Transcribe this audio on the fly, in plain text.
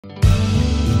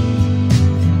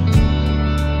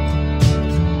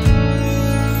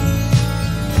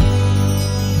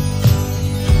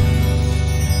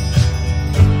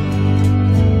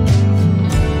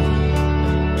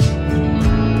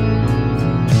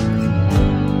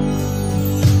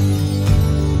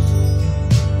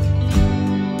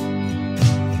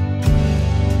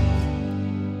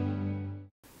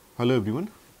Hello everyone,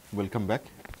 welcome back.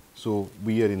 So,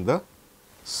 we are in the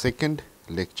second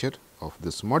lecture of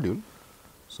this module.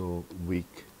 So,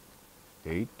 week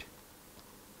 8.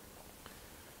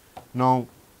 Now,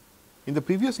 in the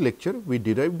previous lecture, we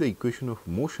derived the equation of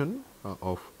motion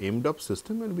of m-dub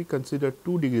system and we considered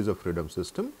 2 degrees of freedom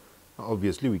system.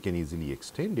 Obviously, we can easily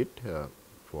extend it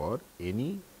for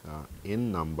any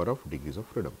n number of degrees of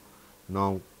freedom.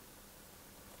 Now,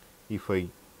 if I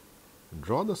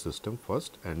draw the system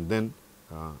first and then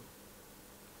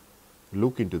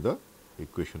look into the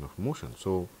equation of motion.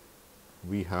 So,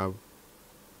 we have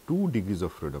 2 degrees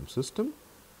of freedom system.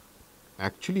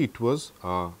 Actually, it was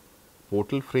a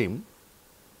portal frame,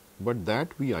 but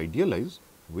that we idealize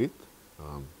with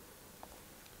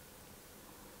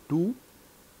 2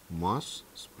 mass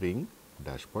spring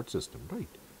dashpot system, right.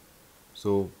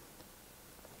 So,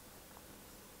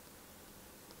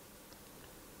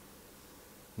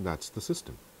 that is the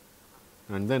system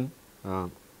and then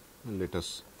let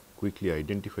us quickly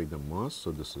identify the mass.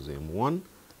 So, this is M1,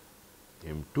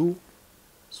 M2,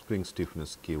 spring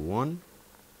stiffness K1,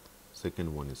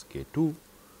 second one is K2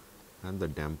 and the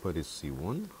damper is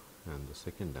C1 and the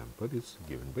second damper is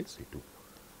given by C2.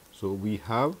 So, we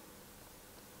have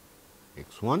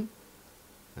X1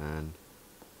 and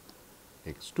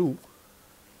X2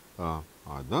 are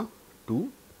the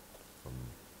 2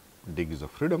 degrees of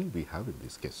freedom we have in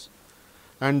this case.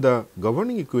 And the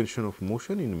governing equation of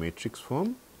motion in matrix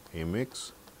form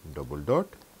mx double dot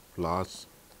plus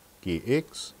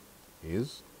kx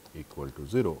is equal to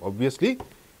 0. Obviously,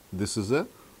 this is a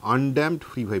undamped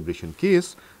free vibration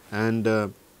case and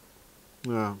the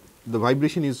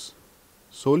vibration is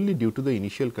solely due to the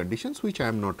initial conditions, which I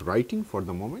am not writing for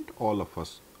the moment. All of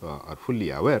us are fully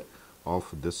aware of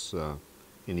this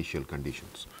initial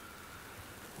conditions.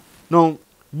 Now,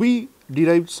 we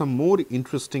derived some more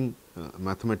interesting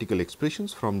mathematical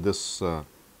expressions from this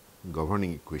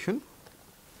governing equation.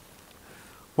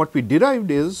 What we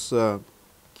derived is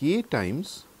k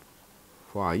times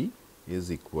phi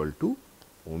is equal to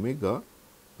omega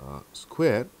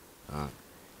square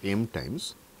m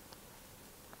times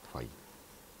phi.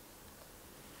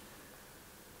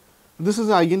 This is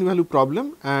the eigenvalue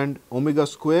problem and omega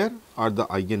square are the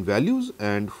eigenvalues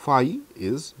and phi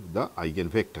is the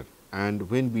eigenvector. And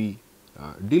when we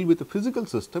deal with a physical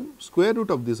system, square root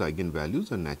of these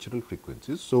eigenvalues are natural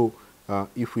frequencies. So,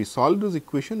 if we solve this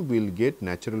equation, we will get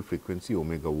natural frequency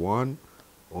omega 1,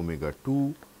 omega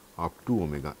 2 up to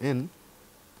omega n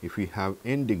if we have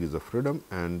n degrees of freedom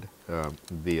and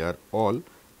they are all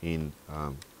in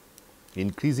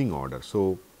increasing order.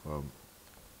 So,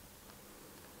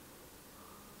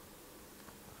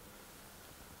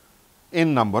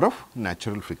 n number of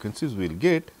natural frequencies we will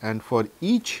get and for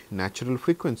each natural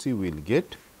frequency we will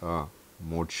get a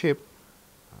mode shape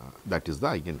that is the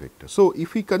eigenvector. So,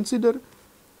 if we consider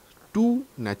 2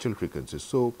 natural frequencies,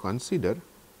 so consider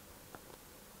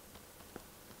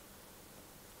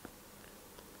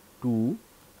 2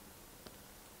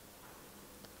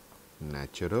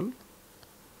 natural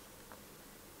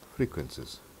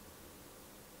frequencies.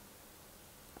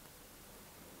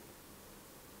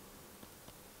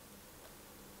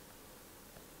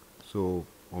 So,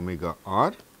 omega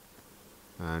r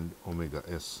and omega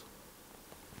s.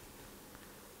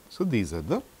 So, these are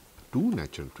the 2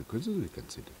 natural frequencies we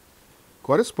consider.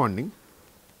 Corresponding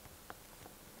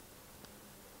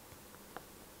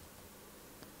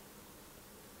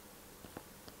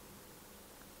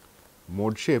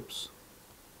mode shapes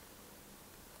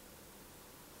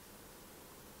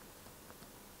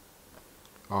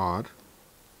are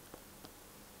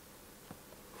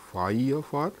phi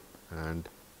of r and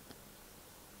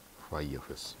phi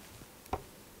of s.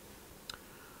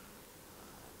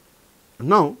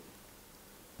 Now,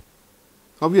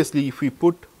 obviously, if we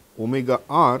put omega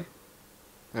r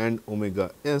and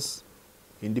omega s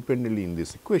independently in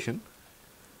this equation,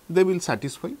 they will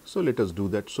satisfy. So, let us do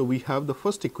that. So, we have the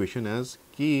first equation as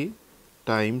k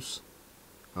times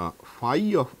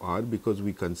phi of r because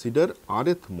we consider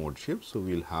rth mode shape. So,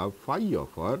 we will have phi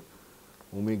of r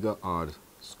omega r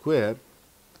square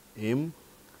m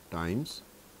times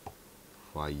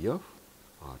phi of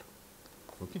r.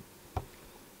 Okay.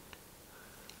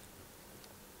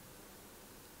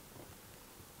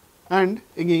 And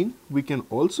again we can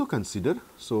also consider,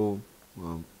 so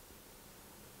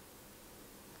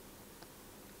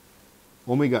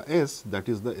omega s, that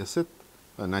is the sth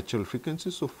natural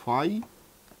frequency. So, phi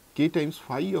k times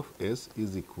phi of s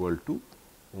is equal to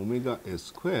omega s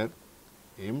square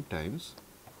m times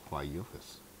phi of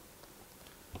s.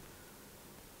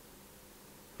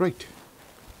 Right.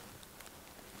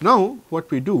 Now,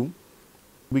 what we do,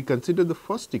 we consider the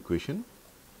first equation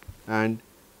and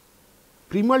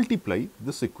pre-multiply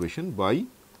this equation by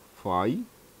phi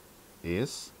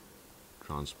s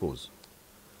transpose.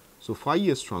 So, phi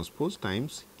s transpose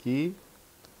times k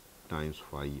times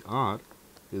phi r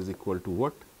is equal to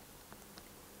what?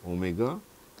 Omega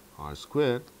r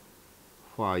square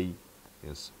phi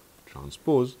s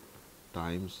transpose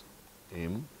times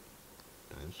m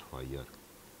times phi r.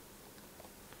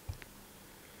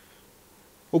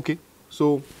 Okay.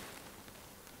 So,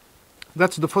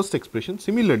 that is the first expression.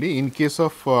 Similarly, in case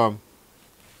of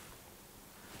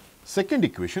second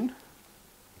equation,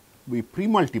 we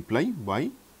pre-multiply by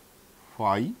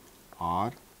phi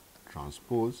r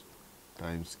transpose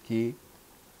times k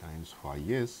times phi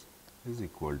s is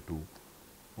equal to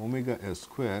omega s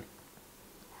square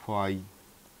phi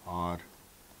r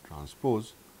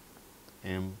transpose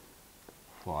m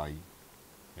phi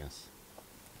s.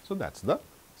 So, that is the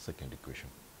second equation.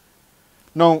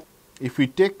 Now, if we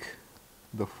take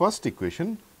the first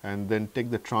equation and then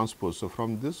take the transpose. So,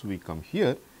 from this we come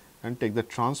here and take the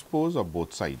transpose of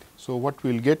both sides. So, what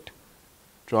we will get?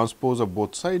 Transpose of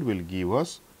both sides will give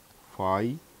us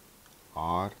phi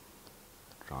r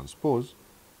transpose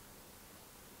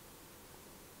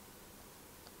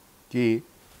k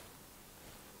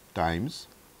times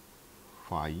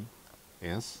phi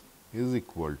s is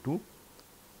equal to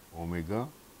omega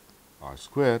r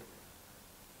square.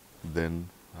 Then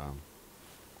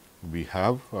we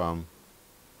have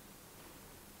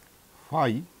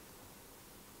phi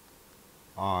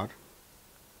r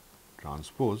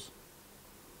transpose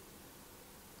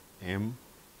m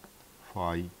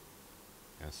phi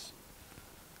s.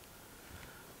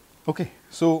 Okay.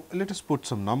 So, let us put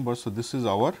some numbers. So, this is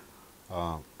our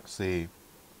say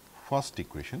first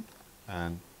equation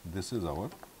and this is our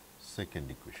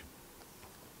second equation,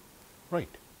 right.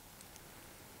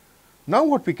 Now,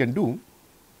 what we can do,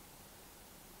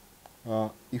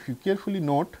 if you carefully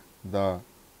note the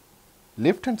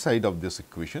left hand side of this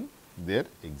equation, they are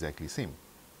exactly same.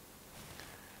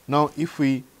 Now, if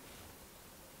we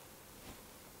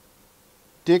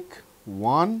take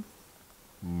 1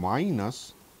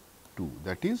 minus 2,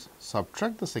 that is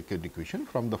subtract the second equation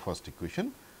from the first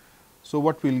equation. So,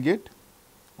 what we will get?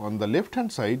 On the left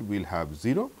hand side we will have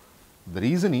 0. The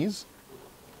reason is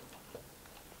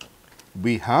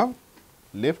we have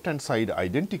left hand side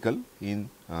identical in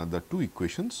the two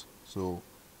equations. So,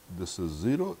 this is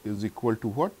 0 is equal to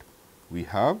what? We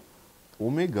have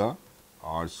omega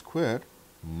r square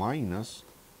minus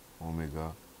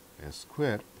omega s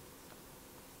square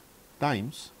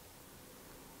times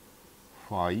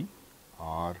phi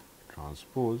r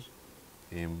transpose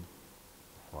m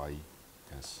phi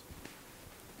s.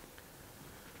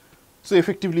 So,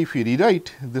 effectively if we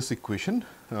rewrite this equation,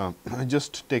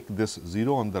 just take this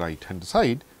 0 on the right hand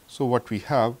side. So, what we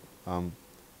have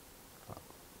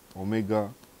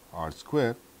omega r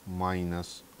square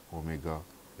minus omega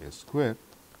s square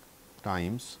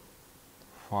times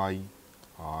phi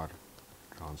r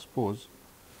transpose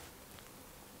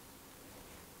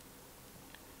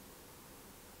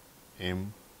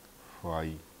m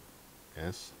phi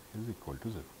s is equal to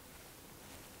 0.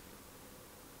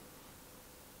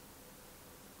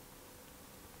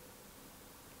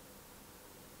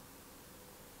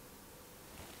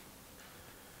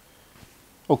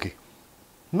 Okay.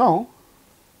 Now,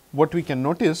 what we can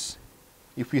notice,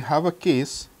 if we have a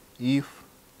case if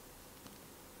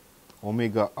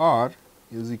omega r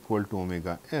is equal to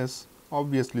omega s,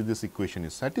 obviously this equation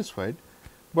is satisfied,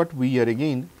 but we are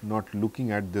again not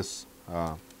looking at this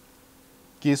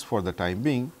case for the time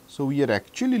being. So, we are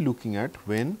actually looking at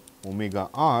when omega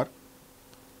r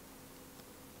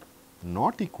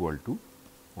not equal to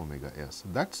omega s.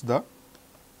 That is the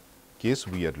case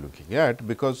we are looking at,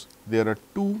 because there are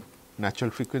two natural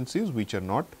frequencies which are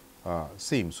not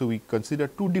same. So, we consider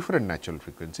two different natural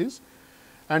frequencies,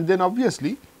 and then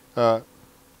obviously,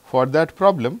 for that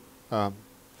problem,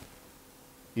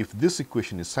 if this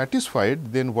equation is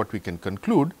satisfied, then what we can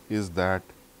conclude is that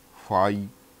phi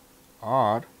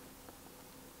r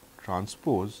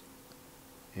transpose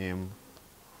m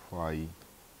phi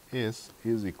s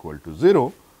is equal to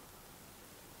 0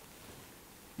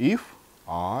 if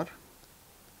r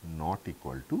not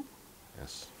equal to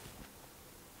s.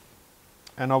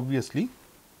 And obviously,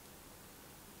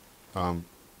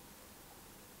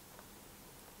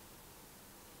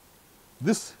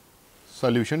 this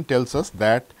solution tells us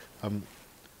that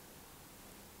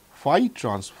phi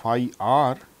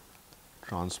r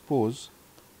transpose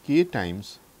k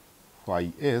times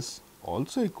phi s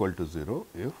also equal to 0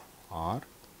 if r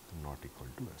not equal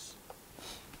to s.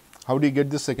 How do you get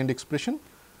this second expression?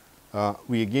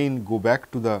 We again go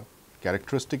back to the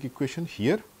characteristic equation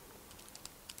here.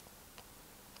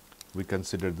 we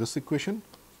consider this equation.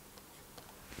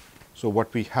 So,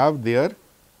 what we have there,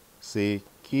 say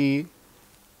k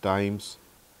times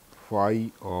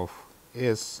phi of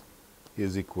s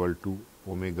is equal to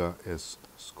omega s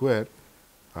square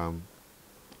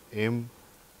m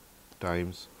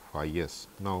times phi s.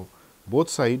 Now, both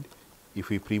side if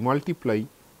we pre-multiply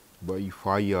by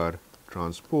phi r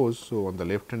transpose. So, on the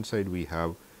left hand side we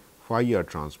have phi r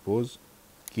transpose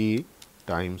k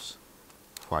times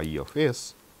phi of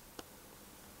s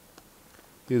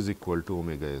is equal to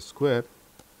omega s square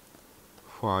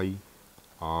phi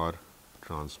r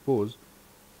transpose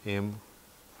m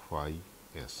phi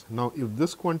s. Now, if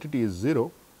this quantity is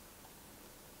 0,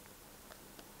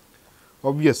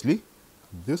 obviously,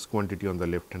 this quantity on the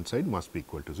left hand side must be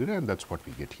equal to 0, and that is what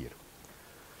we get here.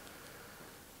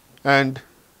 And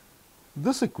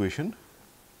this equation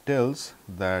tells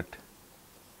that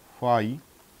phi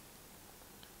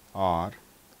r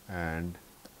and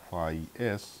phi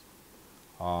s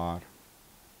are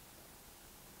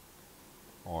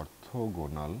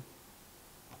orthogonal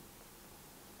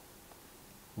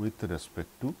with respect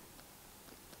to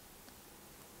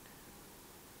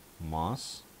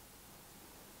mass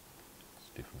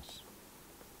stiffness.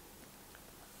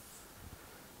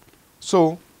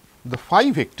 So, the phi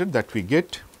vector that we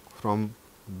get from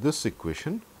this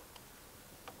equation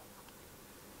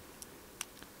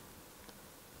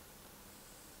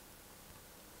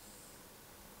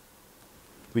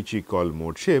which we call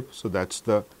mode shape. So, that is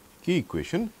the key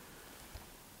equation.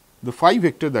 The phi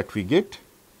vector that we get,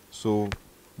 so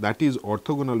that is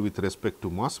orthogonal with respect to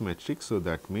mass matrix. So,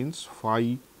 that means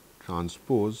phi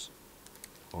transpose,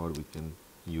 or we can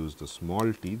use the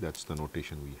small t, that is the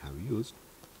notation we have used,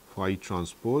 phi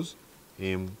transpose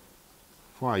m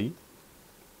phi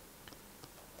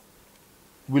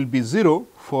will be 0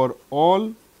 for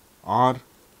all r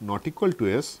not equal to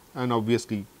s, and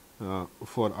obviously,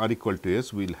 for r equal to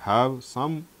s we will have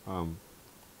some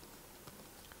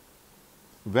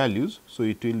values. So,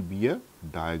 it will be a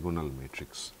diagonal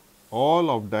matrix.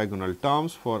 All of diagonal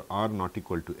terms for r not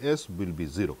equal to s will be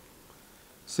 0.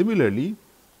 Similarly,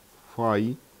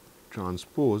 phi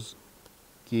transpose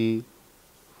k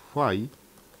phi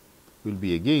will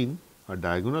be again a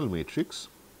diagonal matrix.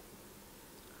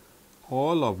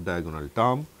 All of diagonal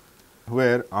term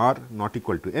where r not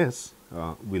equal to s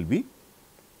will be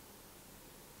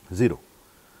 0.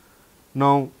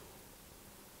 Now,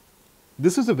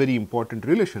 this is a very important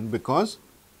relation, because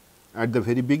at the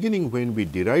very beginning when we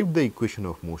derived the equation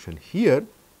of motion here,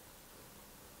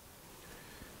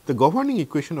 the governing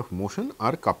equation of motion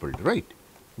are coupled, right,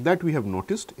 that we have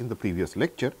noticed in the previous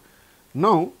lecture.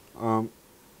 Now,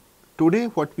 today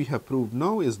what we have proved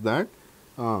now is that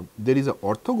there is a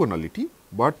orthogonality,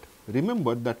 but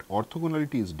remember that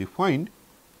orthogonality is defined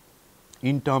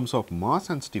in terms of mass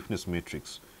and stiffness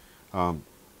matrix.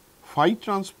 Phi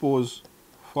transpose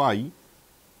phi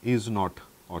is not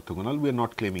orthogonal, we are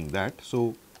not claiming that.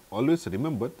 So, always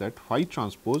remember that phi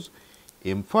transpose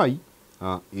m phi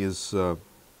is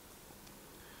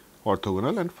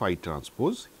orthogonal, and phi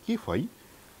transpose k phi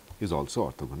is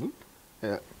also orthogonal.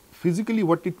 Physically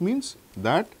what it means,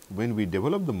 that when we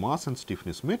develop the mass and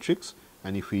stiffness matrix,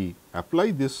 and if we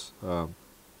apply this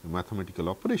mathematical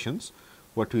operations,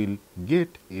 what we will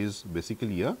get is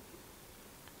basically a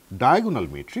diagonal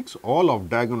matrix. All of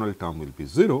diagonal term will be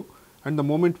 0, and the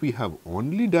moment we have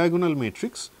only diagonal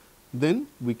matrix, then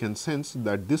we can sense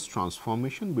that this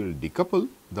transformation will decouple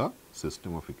the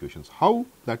system of equations. How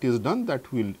that is done,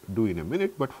 that we will do in a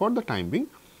minute, but for the time being,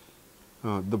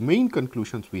 the main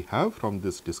conclusions we have from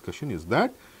this discussion is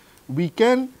that we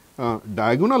can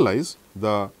diagonalize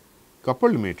the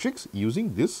coupled matrix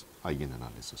using this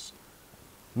eigenanalysis.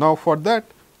 Now, for that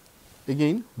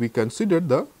again we consider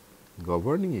the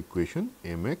governing equation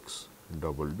m x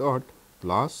double dot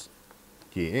plus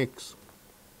k x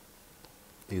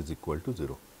is equal to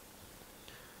 0.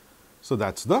 So,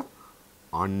 that is the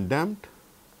undamped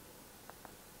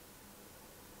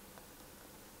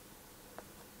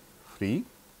free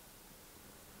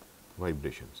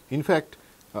vibrations. In fact,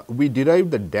 we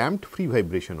derive the damped free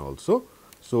vibration also.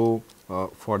 So,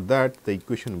 for that the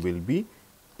equation will be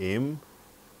m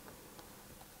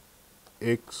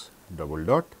x double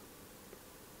dot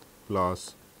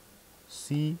plus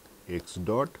c x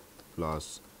dot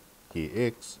plus k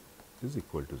x is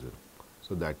equal to 0.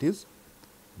 So, that is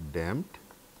damped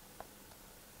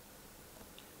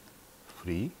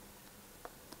free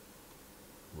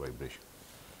vibration.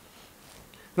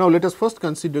 Now, let us first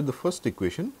consider the first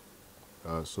equation.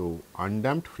 So,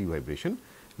 undamped free vibration.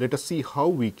 Let us see how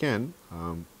we can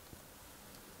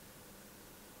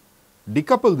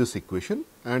decouple this equation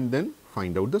and then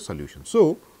find out the solution.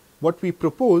 So, what we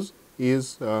propose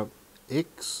is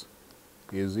x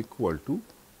is equal to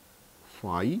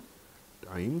phi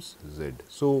times z.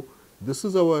 So, this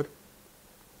is our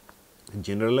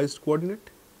generalized coordinate,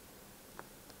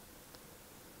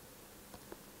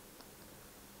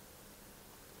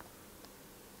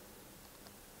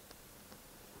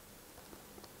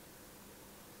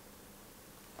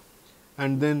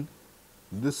 and then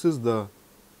this is the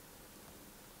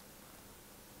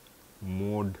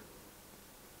mode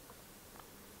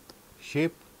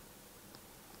shape,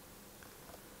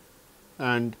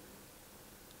 and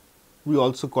we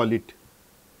also call it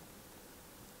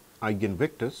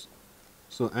eigenvectors.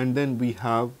 So, and then we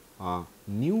have a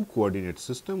new coordinate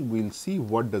system. We will see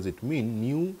what does it mean,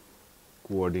 new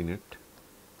coordinate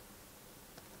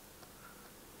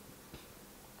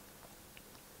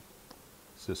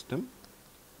system.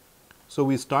 So,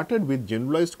 we started with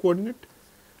generalized coordinate,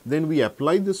 then we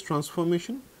apply this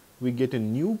transformation, we get a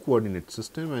new coordinate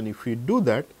system, and if we do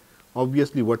that,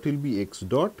 obviously what will be x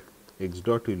dot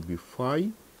will be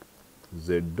phi,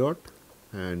 z dot,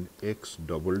 and x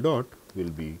double dot will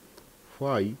be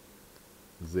phi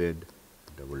z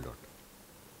double dot.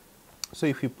 So,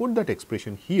 if you put that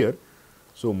expression here,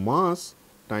 so mass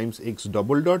times x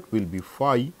double dot will be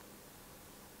phi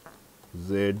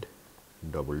z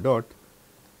double dot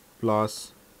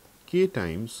plus k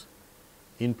times,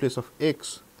 in place of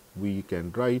x we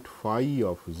can write phi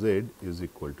of z is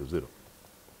equal to 0.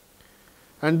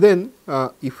 And then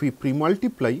if we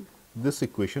pre-multiply this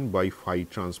equation by phi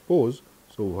transpose,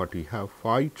 so what we have,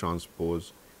 phi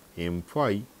transpose m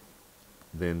phi,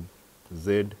 then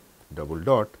z double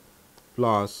dot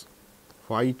plus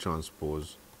phi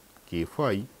transpose k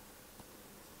phi,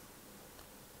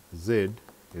 z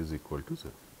is equal to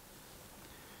 0.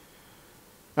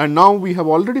 And now we have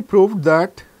already proved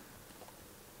that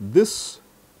this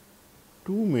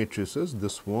two matrices,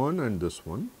 this one and this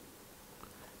one,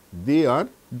 they are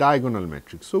diagonal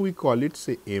matrix. So, we call it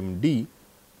say MD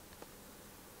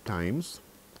times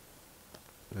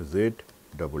Z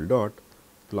double dot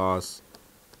plus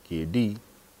KD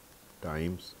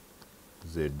times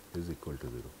Z is equal to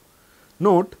 0.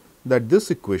 Note that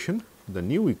this equation, the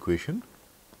new equation,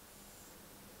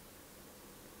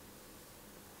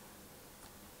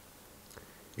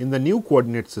 in the new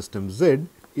coordinate system Z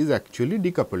is actually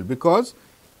decoupled, because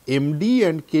MD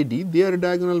and KD, they are a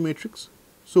diagonal matrix.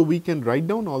 So, we can write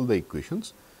down all the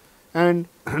equations, and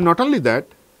not only that,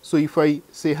 so if I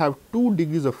say have 2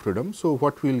 degrees of freedom, so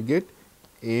what we will get,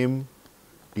 M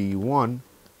T 1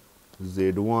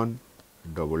 Z 1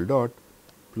 double dot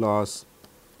plus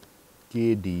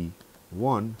K D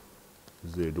 1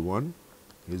 Z 1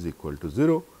 is equal to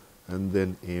 0, and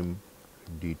then M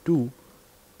D 2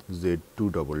 Z 2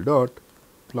 double dot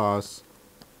plus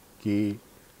K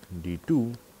D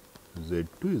 2 Z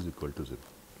 2 is equal to 0.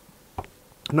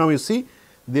 Now, you see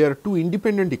there are two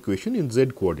independent equations in z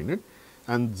coordinate,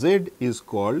 and z is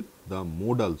called the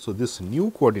modal. So, this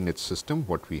new coordinate system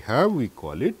what we have, we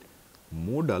call it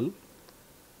modal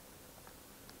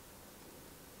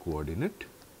coordinate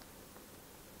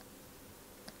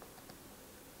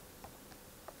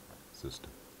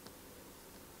system.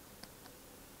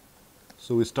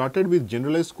 So, we started with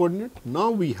generalized coordinate,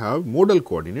 now we have modal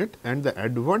coordinate, and the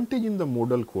advantage in the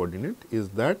modal coordinate is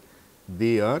that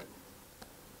they are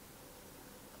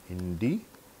independent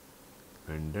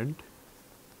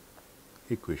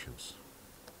equations.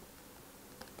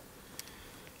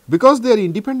 Because they are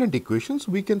independent equations,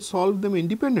 we can solve them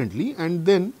independently, and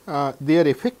then they are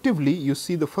effectively, you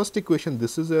see the first equation,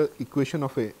 this is a equation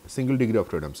of a single degree of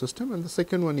freedom system, and the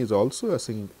second one is also a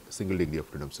single degree of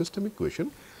freedom system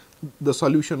equation. The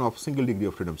solution of single degree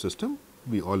of freedom system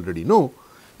we already know,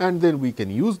 and then we can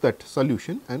use that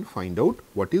solution and find out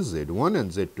what is z 1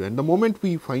 and z 2. And the moment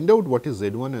we find out what is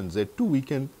z 1 and z 2, we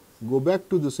can go back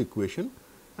to this equation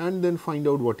and then find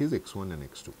out what is x 1 and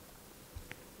x 2.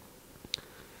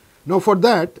 Now, for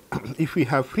that, if we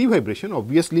have free vibration,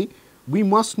 obviously we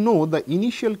must know the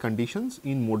initial conditions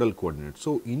in modal coordinate.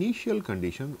 So, initial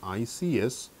condition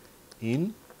ICS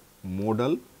in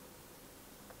modal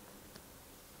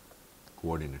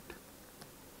coordinate.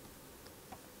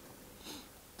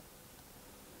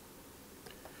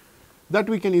 That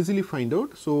we can easily find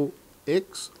out. So,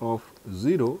 x of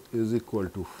 0 is equal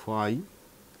to phi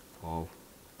of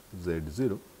z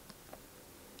 0.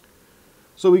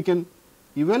 So, we can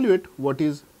evaluate what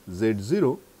is z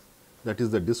 0, that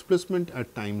is the displacement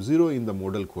at time 0 in the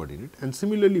modal coordinate, and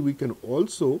similarly we can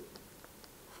also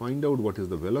find out what is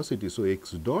the velocity. So,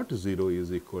 x dot 0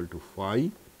 is equal to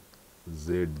phi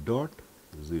z dot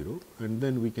 0, and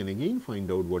then we can again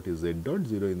find out what is z dot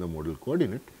 0 in the modal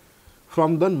coordinate.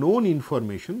 from the known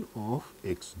information of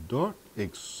x dot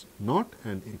x naught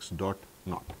and x dot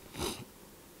naught.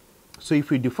 So, if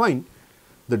we define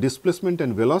the displacement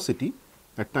and velocity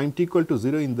at time t equal to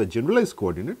 0 in the generalized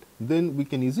coordinate, then we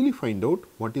can easily find out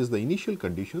what is the initial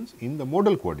conditions in the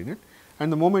modal coordinate,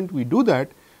 and the moment we do that,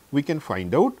 we can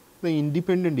find out the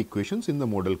independent equations in the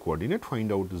modal coordinate,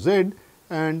 find out z,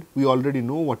 and we already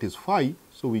know what is phi.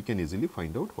 So, we can easily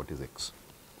find out what is x.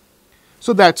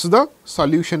 So, that is the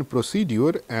solution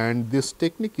procedure, and this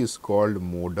technique is called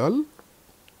modal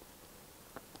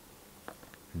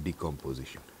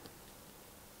decomposition.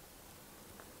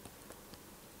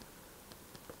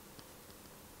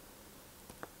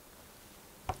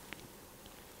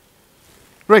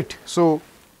 Right. So,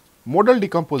 modal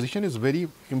decomposition is very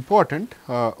important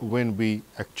when we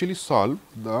actually solve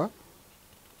the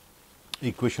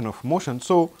equation of motion.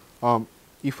 So,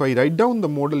 if I write down the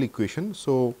modal equation,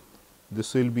 so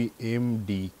this will be m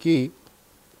dk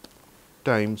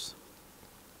times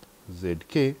z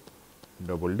k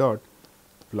double dot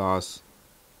plus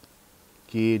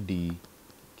k d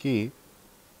k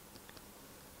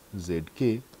z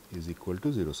k is equal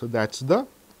to 0. So, that is the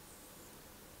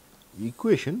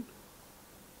equation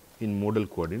in modal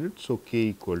coordinates. So, k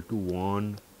equal to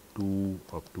 1, 2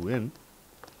 up to n.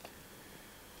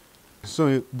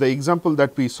 So, the example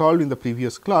that we solved in the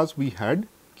previous class, we had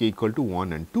k equal to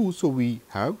 1 and 2. So, we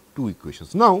have two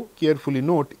equations. Now, carefully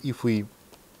note, if we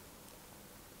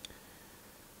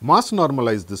mass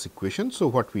normalize this equation, so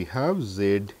what we have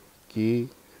z k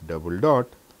double dot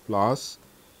plus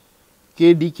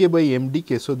k dk by m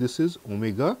dk. So, this is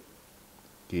omega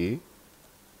k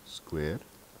square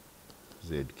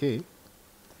z k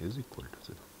is equal to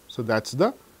 0. So, that is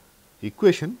the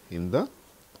equation in the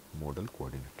modal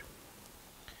coordinate.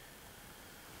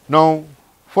 Now,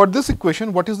 for this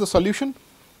equation, what is the solution?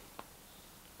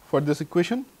 For this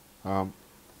equation,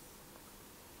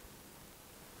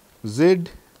 z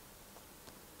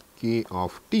k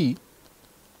of t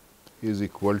is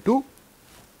equal to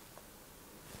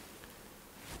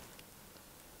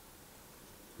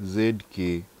z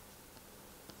k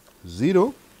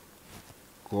 0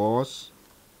 cos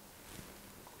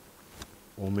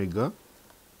omega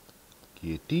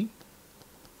k t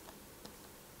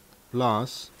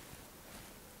plus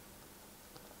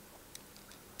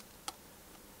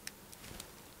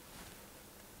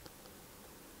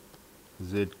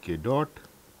z k dot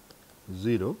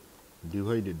 0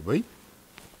 divided by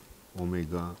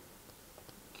omega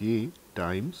k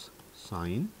times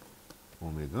sin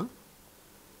omega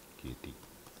k t.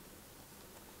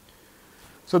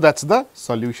 So, that is the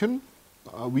solution.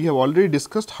 We have already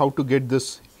discussed how to get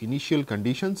this initial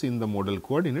conditions in the modal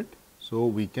coordinate. So,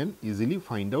 we can easily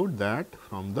find out that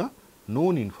from the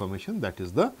known information, that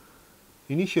is the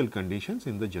initial conditions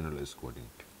in the generalized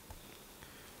coordinate.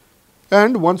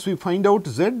 And once we find out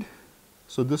z,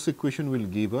 so this equation will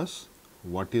give us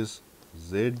what is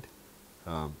z,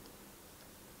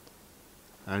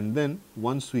 and then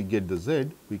once we get the z,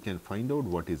 we can find out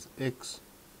what is x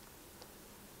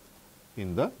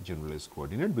in the generalized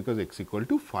coordinate, because x equal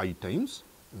to phi times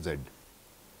z.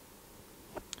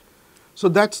 So,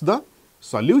 that is the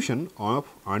solution of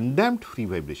undamped free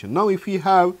vibration. Now, if we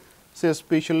have say a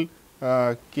special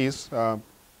case,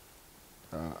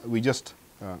 we just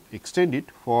extend it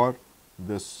for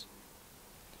this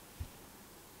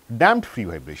damped free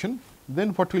vibration, then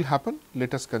what will happen?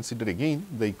 Let us consider again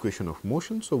the equation of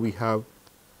motion. So, we have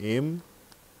m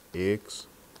x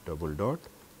double dot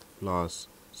plus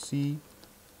c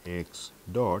x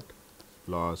dot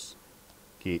plus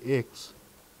k x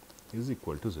is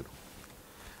equal to 0.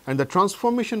 And the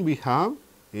transformation we have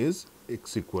is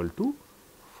x equal to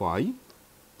phi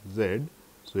z.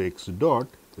 So, x dot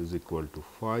is equal to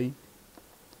phi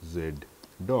z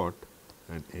dot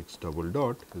and x double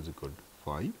dot is equal to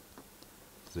phi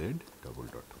z double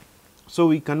dot. So,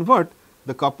 we convert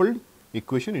the coupled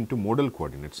equation into modal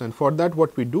coordinates, and for that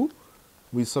what we do?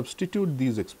 We substitute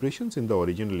these expressions in the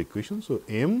original equation. So,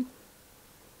 m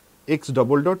x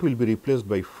double dot will be replaced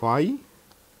by phi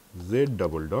z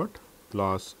double dot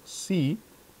plus c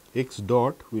x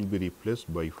dot will be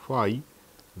replaced by phi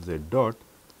z dot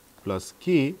plus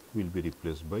k will be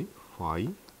replaced by phi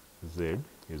z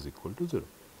is equal to 0.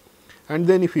 And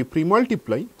then if we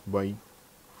pre-multiply by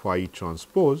phi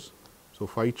transpose, so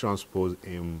phi transpose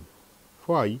m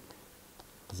phi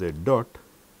z dot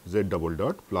z double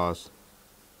dot plus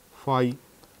phi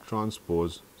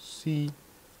transpose c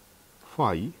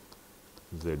phi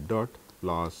z dot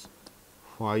plus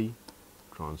phi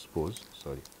transpose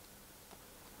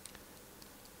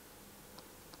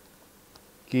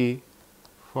k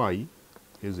phi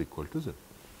is equal to 0.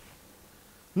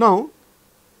 Now,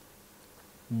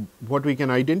 what we can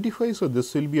identify. So,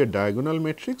 this will be a diagonal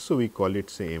matrix. So, we call it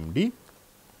say MD.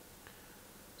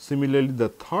 Similarly, the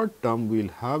third term will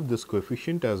have this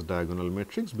coefficient as diagonal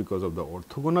matrix because of the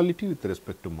orthogonality with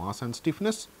respect to mass and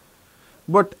stiffness.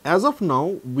 But as of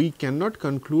now, we cannot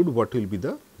conclude what will be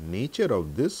the nature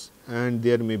of this, and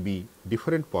there may be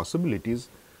different possibilities.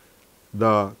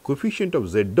 The coefficient of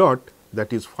z dot,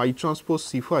 that is phi transpose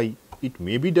C phi, it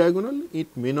may be diagonal,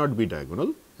 it may not be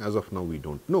diagonal. As of now, we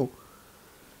do not know,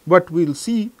 but we will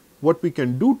see what we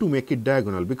can do to make it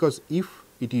diagonal, because if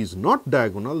it is not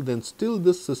diagonal, then still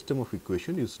this system of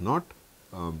equation is not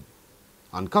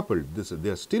uncoupled, they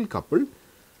are still coupled.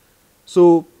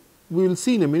 So, we will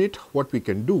see in a minute what we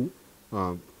can do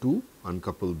to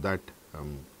uncouple that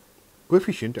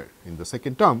coefficient in the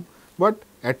second term, but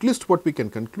at least what we can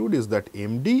conclude is that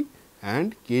MD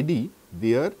and KD,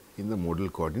 they are in the modal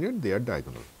coordinate, they are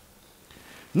diagonal.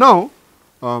 Now,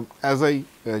 as I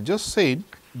just said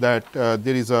that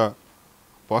there is a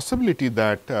possibility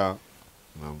that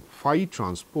phi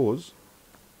transpose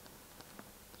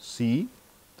C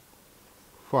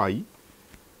phi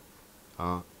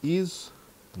is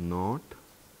not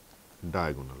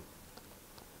diagonal.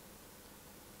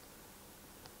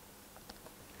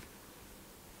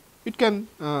 It can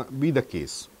be the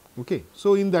case. Okay.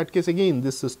 So, in that case again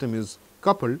this system is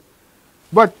coupled,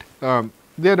 but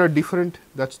there are different,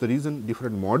 that is the reason,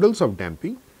 different models of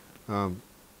damping.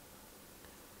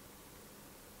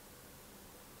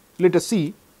 Let us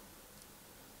see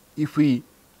if we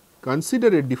consider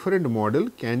a different model,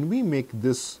 can we make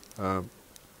this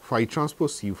phi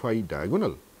transpose C phi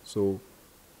diagonal. So,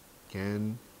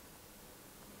 can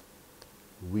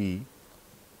we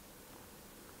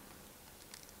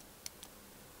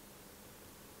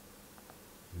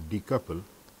decouple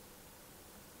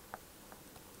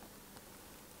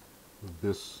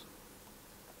this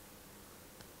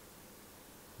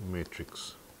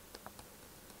matrix?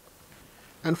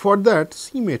 And for that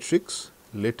C matrix,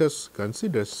 let us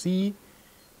consider C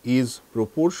is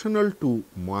proportional to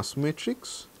mass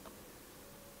matrix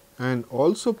and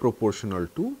also proportional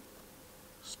to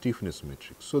stiffness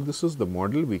matrix. So, this is the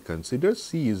model we consider.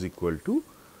 C is equal to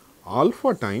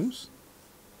alpha times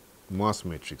mass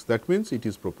matrix, that means it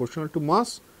is proportional to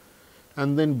mass,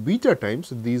 and then beta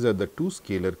times, these are the two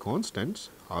scalar constants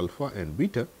alpha and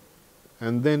beta,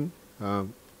 and then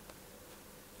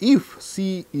if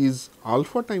C is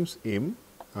alpha times m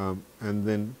and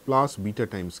then plus beta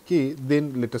times k,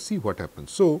 then let us see what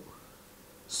happens. So,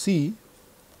 C,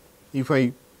 if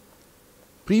I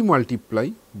pre-multiply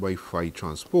by phi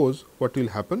transpose, what will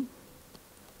happen?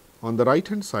 On the right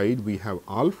hand side we have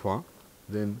alpha,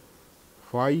 then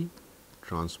phi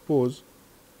transpose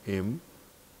m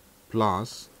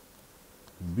plus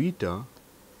beta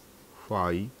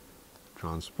phi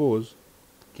transpose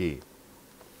k.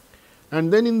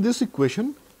 And then in this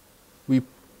equation we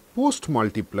post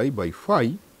multiply by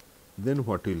phi, then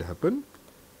what will happen?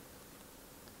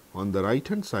 On the right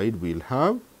hand side we will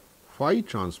have phi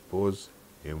transpose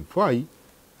m phi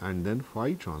and then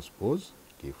phi transpose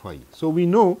k phi. So, we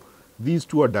know these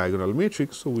two are diagonal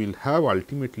matrix. So, we will have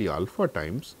ultimately alpha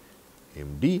times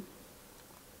m d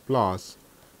plus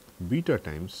beta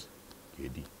times k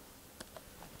d.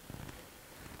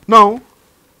 Now,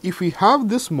 if we have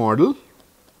this model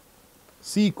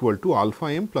C equal to alpha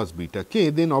m plus beta k,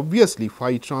 then obviously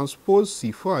phi transpose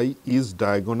C phi is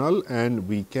diagonal and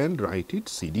we can write it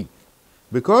C d,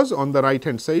 because on the right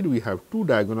hand side we have two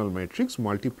diagonal matrix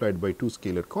multiplied by two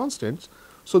scalar constants.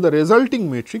 So, the resulting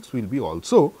matrix will be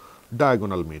also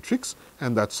diagonal matrix,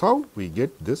 and that is how we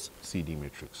get this C d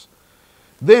matrix.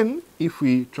 Then if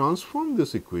we transform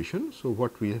this equation, so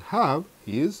what we have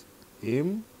is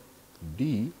m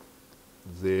d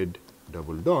z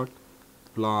double dot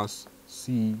plus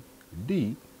C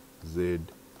d z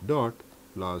dot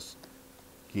plus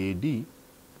k d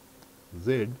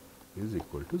z is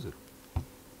equal to 0.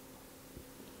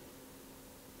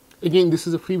 Again, this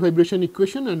is a free vibration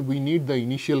equation and we need the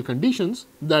initial conditions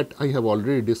that I have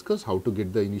already discussed how to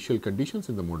get the initial conditions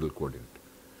in the modal coordinate.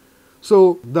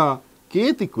 So, the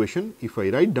kth equation if I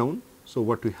write down, so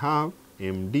what we have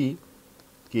m d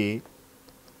k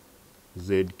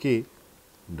z k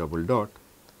double dot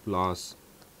plus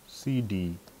C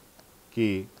d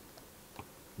k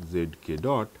z k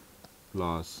dot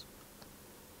plus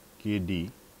k d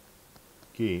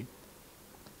k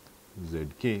z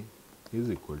k is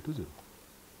equal to 0.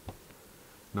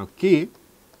 Now, k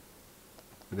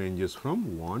ranges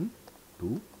from 1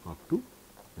 to up to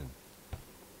n.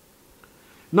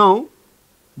 Now,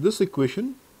 this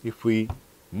equation if we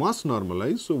mass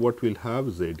normalize, so what we will have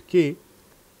z k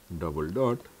double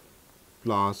dot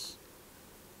plus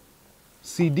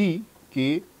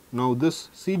CDK. Now, this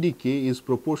CDK is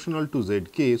proportional to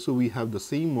ZK. So, we have the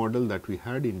same model that we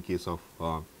had in case of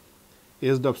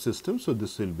SW system. So,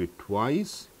 this will be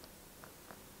twice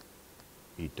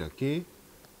eta k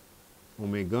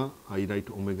omega, I write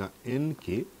omega n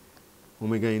k,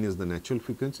 omega n is the natural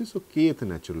frequency. So, kth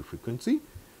natural frequency,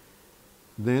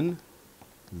 then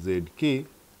zk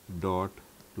dot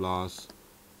plus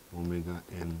omega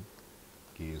n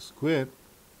k square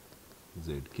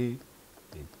zk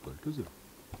equal to 0.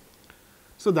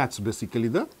 So, that is basically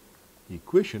the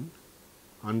equation,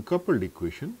 uncoupled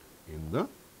equation in the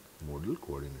modal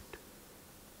coordinate.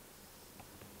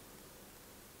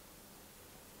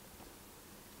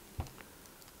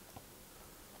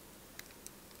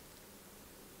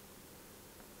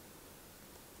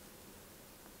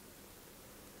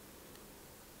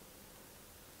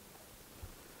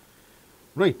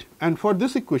 Right, and for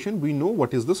this equation we know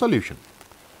what is the solution.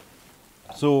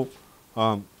 So,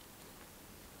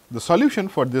 the solution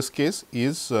for this case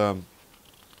is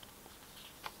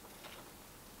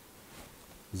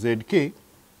zk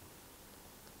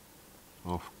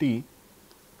of t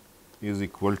is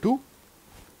equal to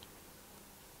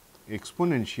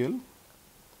exponential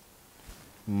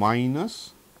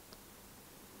minus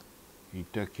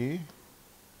eta k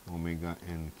omega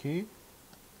n k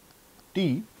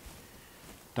t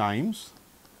times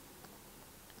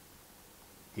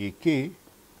a k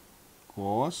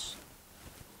cos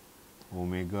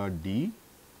omega d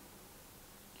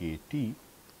k t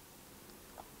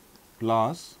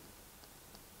plus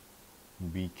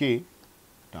b k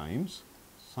times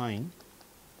sin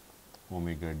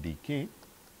omega d k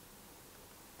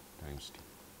times t.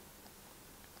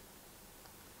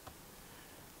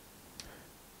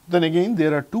 Then again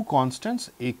there are two constants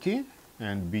a k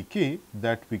and b k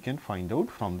that we can find out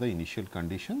from the initial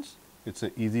conditions. It is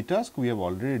an easy task, we have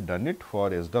already done it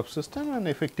for SW system, and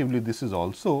effectively this is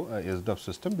also a SW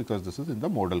system because this is in the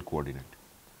modal coordinate,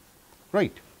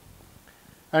 right.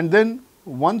 And then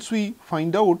once we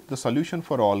find out the solution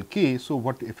for all k, so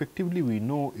what effectively we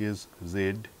know is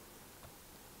z,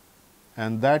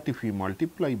 and that if we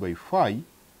multiply by phi,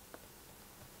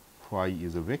 phi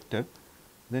is a vector,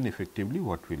 then effectively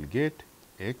what we will get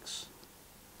x,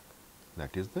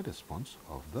 that is the response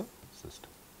of the system.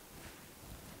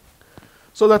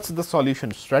 So, that is the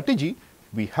solution strategy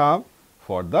we have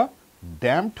for the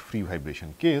damped free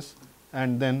vibration case,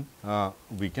 and then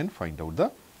we can find out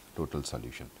the total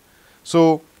solution.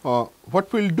 So,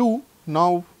 what we will do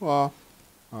now,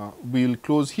 we will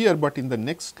close here, but in the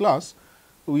next class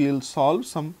we will solve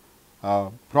some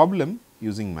problem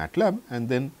using MATLAB, and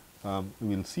then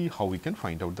we will see how we can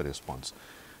find out the response.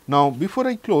 Now, before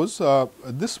I close,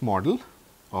 this model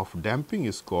of damping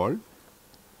is called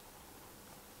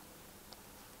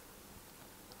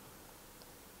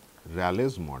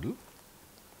Rayleigh's model.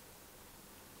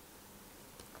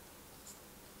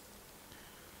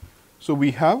 So,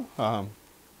 we have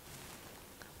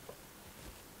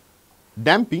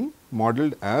damping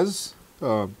modeled as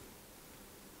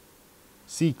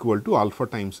C equal to alpha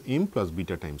times m plus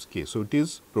beta times k. So, it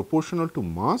is proportional to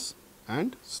mass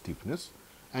and stiffness,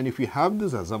 and if we have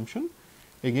this assumption,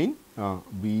 again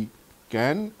we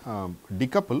can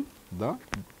decouple the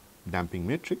damping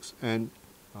matrix, and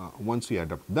once we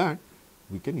adopt that,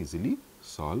 we can easily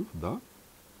solve the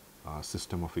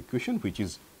system of equation which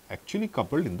is actually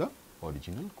coupled in the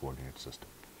original coordinate system.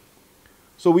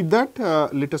 So, with that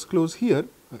let us close here.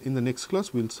 In the next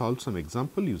class we will solve some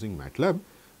example using MATLAB,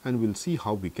 and we will see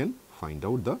how we can find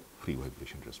out the free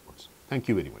vibration response. Thank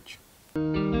you very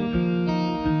much.